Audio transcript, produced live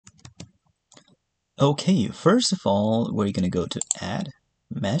Okay, first of all, we're gonna go to Add,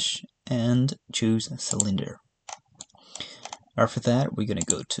 Mesh, and choose Cylinder. After that, we're gonna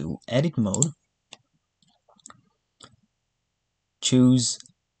go to Edit Mode, choose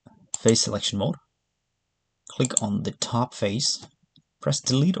Face Selection Mode, click on the top face, press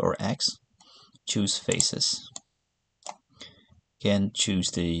Delete or X, choose Faces. Again,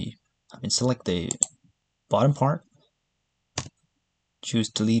 select the bottom part, choose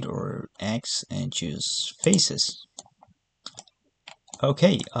Delete or X, and choose Faces.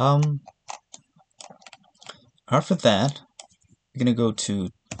 Okay, after that, we're gonna go to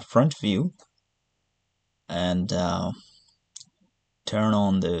Front View and turn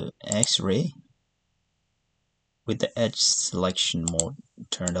on the X-ray with the edge selection mode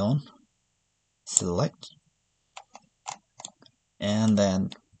turned on. Select and then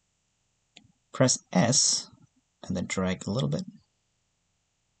press S and then drag a little bit.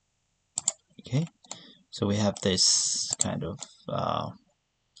 Okay, so we have this kind of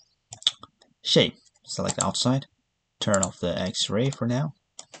shape. Select outside, turn off the X-ray for now.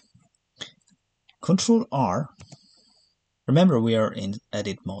 Control R. Remember, we are in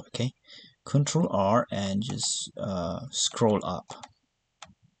edit mode. Okay, Control R and just scroll up.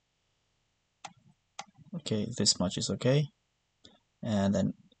 Okay, this much is okay, and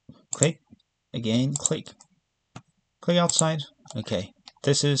then click again, click outside. Okay,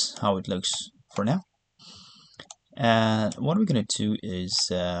 this is how it looks for now. And what we're gonna do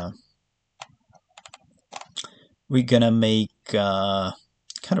is we're gonna make kind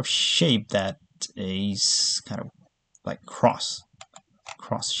of shape that is kind of like cross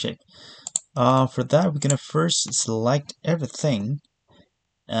shape. For that, we're gonna first select everything,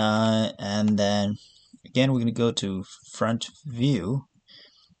 and then again we're gonna go to Front View,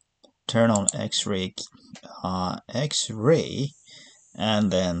 turn on X-ray,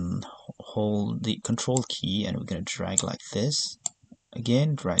 and then hold the Control key, and we're gonna drag like this.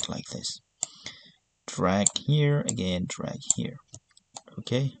 Again, drag like this. Drag here, again, drag here.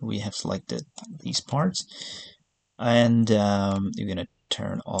 Okay, we have selected these parts, and you're gonna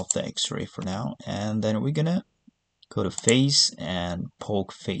turn off the X-ray for now, and then we're gonna go to Face and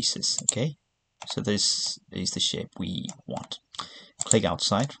Poke Faces. Okay, so this is the shape we want. Click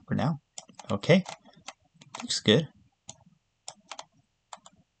outside for now. Okay, looks good.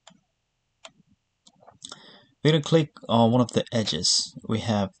 We're going to click on one of the edges. We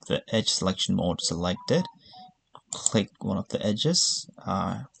have the edge selection mode selected. Click one of the edges,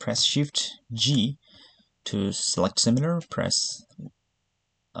 press Shift G to select similar, press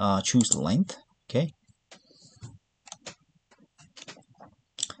choose length. Okay,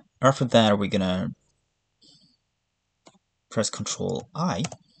 after that we're gonna press Control I.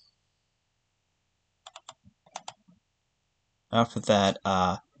 After that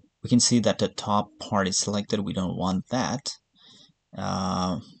we can see that the top part is selected. We don't want that.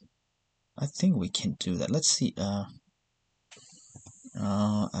 I think we can do that. Let's see. I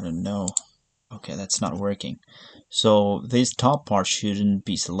don't know. Okay, that's not working. So this top part shouldn't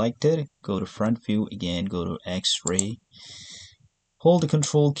be selected. Go to Front View again. Go to X-ray. Hold the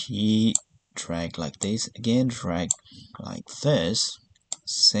Control key. Drag like this. Again, drag like this.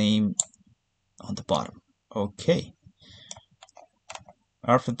 Same on the bottom. Okay.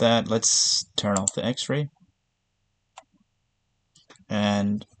 After that, let's turn off the X-ray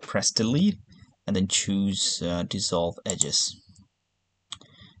and press Delete, and then choose Dissolve Edges.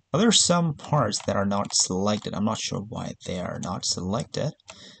 Now, there are some parts that are not selected. I'm not sure why they are not selected.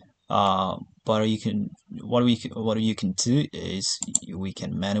 But you can what you can do is we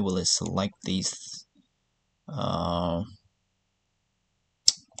can manually select these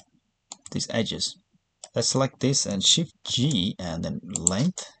edges. Let's select this and Shift G and then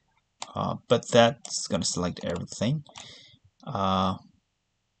length. But that's gonna select everything.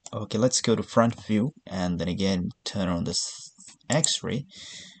 Okay, let's go to Front View and then again turn on this X-ray.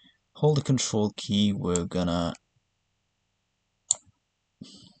 Hold the Control key. We're gonna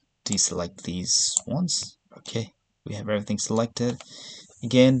deselect these ones. Okay, we have everything selected.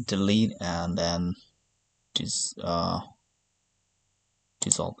 Again, delete and then dissolve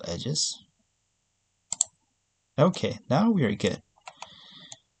edges. Okay, now we are good.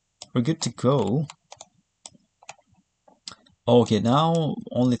 We're good to go. Okay, now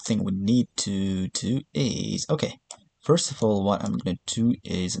only thing we need to do is, okay, first of all, what I'm gonna do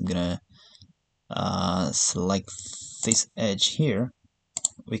is I'm gonna select this edge here.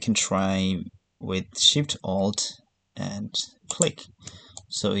 We can try with Shift Alt and click,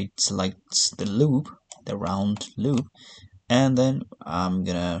 so it selects the loop, the round loop, and then I'm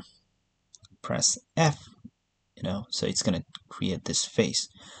gonna press F, so it's gonna create this face.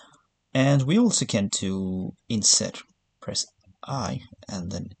 And we also can do inset. Press I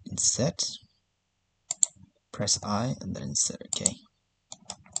and then inset. Press I and then inset. Okay.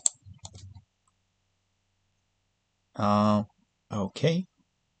 Okay.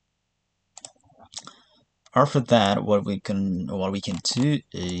 After that, what we can do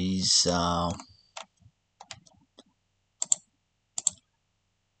is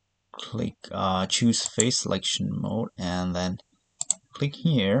click choose face selection mode, and then click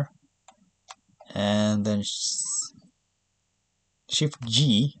here, and then shift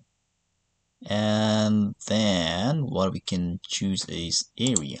G, and then what we can choose is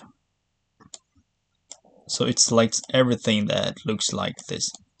area. So it selects everything that looks like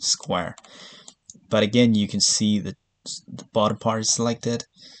this square. But again, you can see that the bottom part is selected.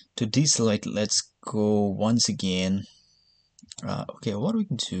 To deselect, let's go once again. Okay, what do we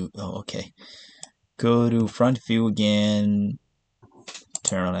can do? Oh, okay. Go to front view again,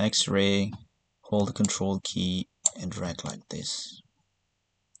 turn on X-ray, hold the control key and drag like this.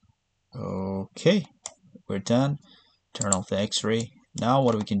 Okay, we're done. Turn off the X-ray. Now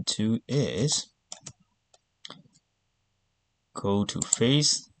what we can do is go to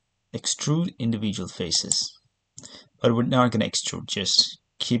face, extrude individual faces. But we're not going to extrude, just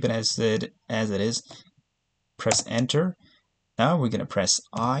keep it as it is. Press enter. Now we're going to press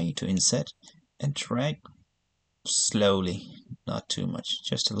I to inset and drag slowly, not too much,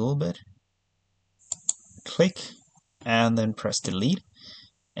 just a little bit. Click and then press delete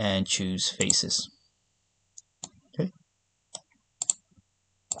and choose faces. Okay.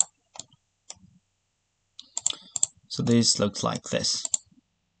 So this looks like this.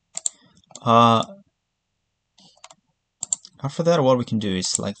 After that, what we can do is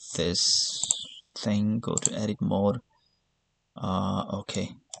select this thing, go to edit mode. Okay,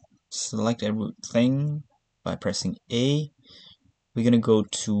 select everything by pressing A. We're gonna go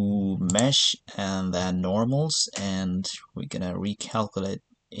to mesh and then normals, and we're gonna recalculate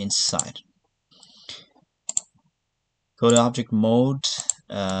inside. Go to object mode.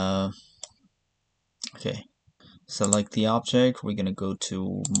 Okay, select the object. We're gonna go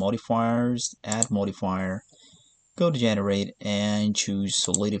to modifiers, add modifier, go to generate and choose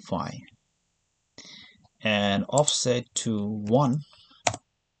solidify, and offset to 1,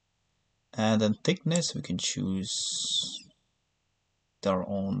 and then thickness we can choose our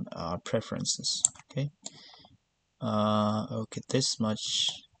own preferences. Okay. Okay, this much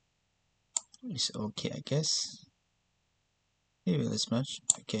is okay, I guess. Maybe this much.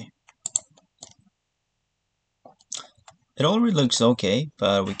 Okay. It already looks okay,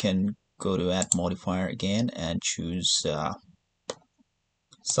 but we can go to add modifier again and choose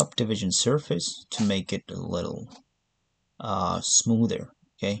subdivision surface to make it a little smoother.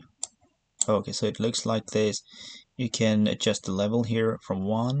 Okay. Okay, so it looks like this. You can adjust the level here from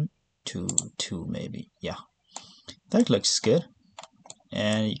 1 to 2 maybe. Yeah, that looks good.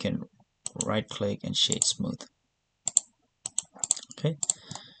 And you can right click and shade smooth. Okay,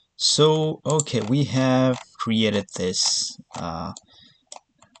 so okay, we have created this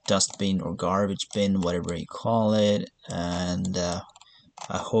dustbin or garbage bin, whatever you call it, and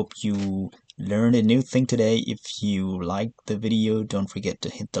I hope you learned a new thing today. If you liked the video, don't forget to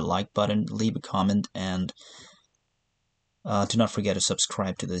hit the like button, leave a comment, and do not forget to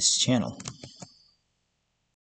subscribe to this channel.